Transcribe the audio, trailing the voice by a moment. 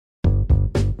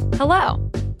Hello!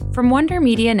 From Wonder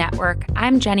Media Network,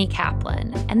 I'm Jenny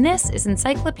Kaplan, and this is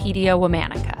Encyclopedia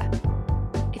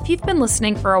Womanica. If you've been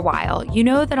listening for a while, you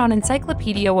know that on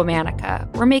Encyclopedia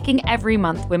Womanica, we're making every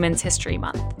month Women's History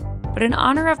Month. But in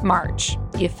honor of March,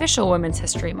 the official Women's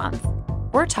History Month,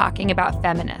 we're talking about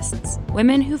feminists,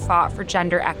 women who fought for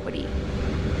gender equity.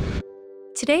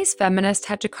 Today's feminist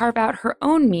had to carve out her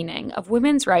own meaning of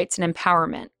women's rights and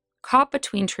empowerment, caught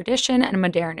between tradition and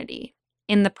modernity.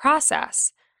 In the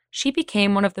process, she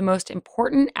became one of the most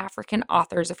important African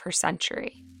authors of her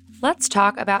century. Let's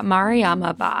talk about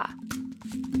Mariama Ba.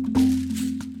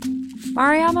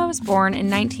 Mariama was born in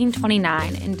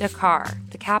 1929 in Dakar,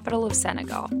 the capital of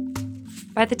Senegal.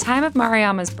 By the time of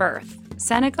Mariama's birth,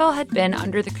 Senegal had been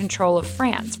under the control of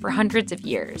France for hundreds of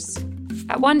years.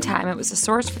 At one time, it was a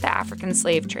source for the African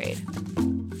slave trade.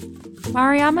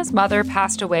 Mariama's mother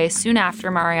passed away soon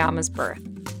after Mariama's birth,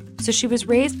 so she was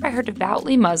raised by her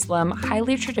devoutly Muslim,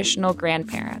 highly traditional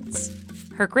grandparents.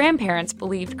 Her grandparents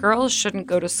believed girls shouldn't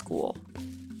go to school.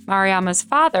 Mariama's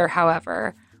father,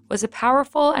 however, was a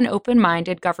powerful and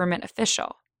open-minded government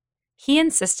official. He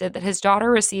insisted that his daughter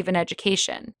receive an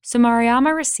education, so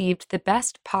Mariama received the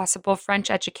best possible French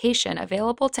education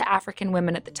available to African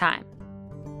women at the time.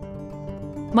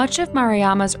 Much of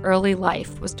Mariama's early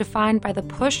life was defined by the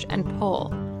push and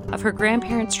pull of her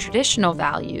grandparents' traditional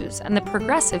values and the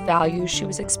progressive values she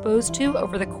was exposed to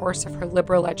over the course of her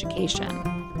liberal education.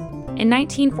 In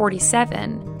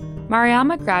 1947,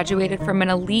 Mariama graduated from an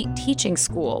elite teaching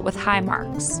school with high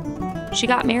marks. She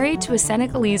got married to a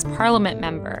Senegalese parliament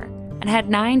member and had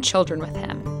 9 children with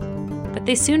him, but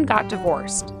they soon got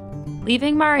divorced,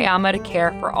 leaving Mariama to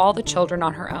care for all the children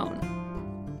on her own.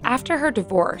 After her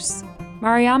divorce,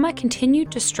 Mariama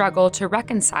continued to struggle to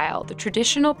reconcile the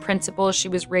traditional principles she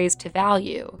was raised to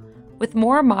value with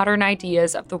more modern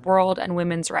ideas of the world and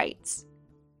women's rights.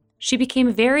 She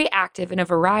became very active in a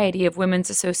variety of women's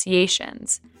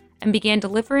associations and began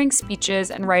delivering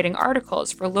speeches and writing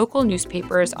articles for local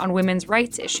newspapers on women's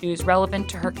rights issues relevant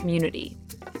to her community.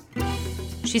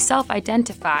 She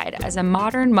self-identified as a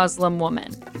modern Muslim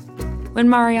woman. When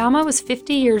Mariama was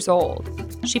 50 years old,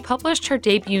 she published her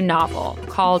debut novel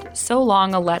called So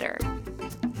Long a Letter.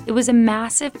 It was a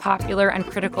massive popular and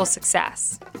critical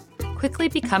success, quickly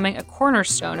becoming a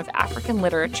cornerstone of African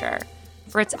literature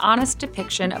for its honest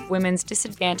depiction of women's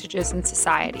disadvantages in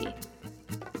society.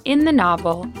 In the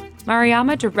novel,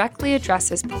 Mariama directly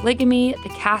addresses polygamy, the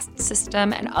caste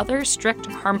system, and other strict,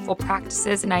 harmful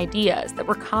practices and ideas that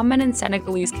were common in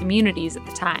Senegalese communities at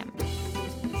the time.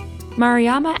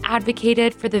 Mariama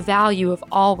advocated for the value of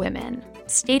all women,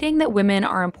 stating that women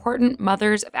are important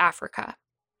mothers of Africa.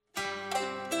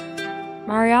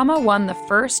 Mariama won the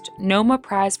first Noma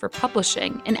Prize for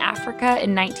Publishing in Africa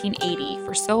in 1980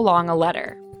 for So Long a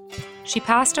Letter. She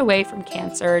passed away from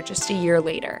cancer just a year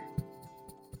later.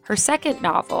 Her second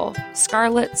novel,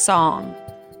 Scarlet Song,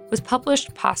 was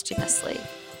published posthumously.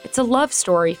 It's a love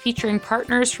story featuring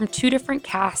partners from 2 different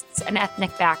castes and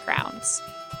ethnic backgrounds.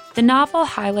 The novel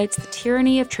highlights the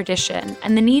tyranny of tradition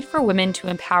and the need for women to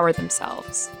empower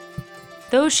themselves.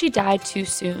 Though she died too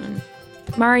soon,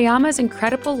 Mariama's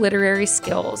incredible literary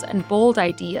skills and bold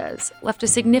ideas left a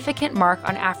significant mark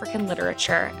on African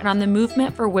literature and on the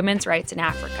movement for women's rights in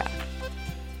Africa.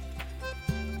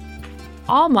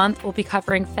 All month, we'll be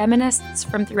covering feminists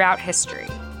from throughout history.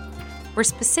 We're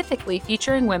specifically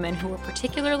featuring women who were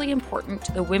particularly important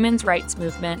to the women's rights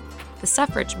movement, the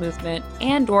suffrage movement,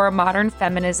 and/or modern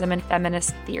feminism and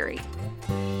feminist theory.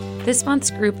 This month's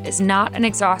group is not an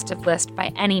exhaustive list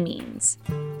by any means,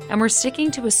 and we're sticking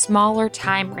to a smaller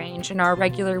time range in our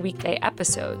regular weekday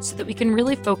episodes so that we can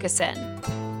really focus in.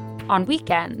 On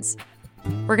weekends,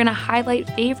 we're going to highlight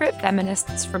favorite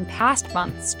feminists from past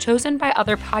months chosen by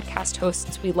other podcast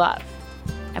hosts we love.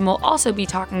 And we'll also be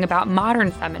talking about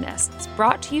modern feminists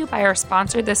brought to you by our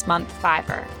sponsor this month,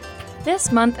 Fiverr.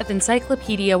 This month of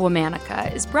Encyclopedia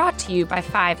Womanica is brought to you by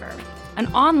Fiverr, an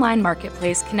online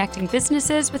marketplace connecting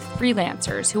businesses with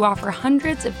freelancers who offer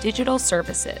hundreds of digital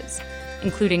services,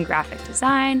 including graphic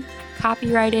design,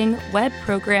 copywriting, web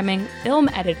programming, film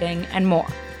editing, and more.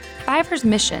 Fiverr's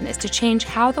mission is to change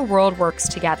how the world works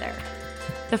together.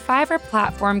 The Fiverr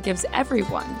platform gives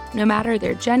everyone, no matter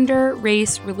their gender,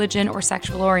 race, religion, or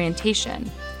sexual orientation,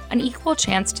 an equal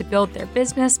chance to build their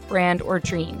business, brand, or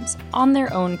dreams on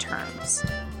their own terms.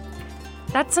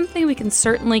 That's something we can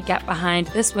certainly get behind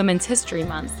this Women's History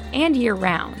Month and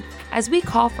year-round, as we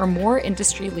call for more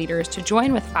industry leaders to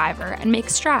join with Fiverr and make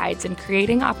strides in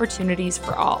creating opportunities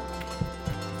for all.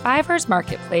 Fiverr's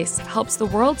marketplace helps the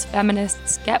world's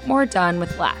feminists get more done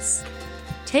with less.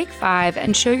 Take 5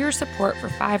 and show your support for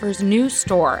Fiverr's new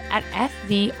store at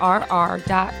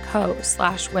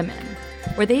fvrr.co/women,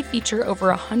 where they feature over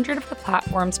 100 of the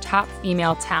platform's top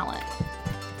female talent.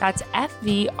 That's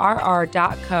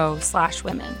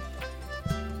fvrr.co/women.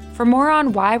 For more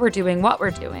on why we're doing what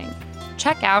we're doing,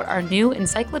 check out our new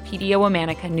Encyclopedia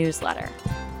Womanica newsletter.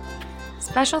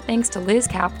 Special thanks to Liz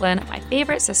Kaplan, my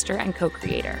favorite sister and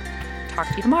co-creator. Talk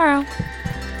to you tomorrow.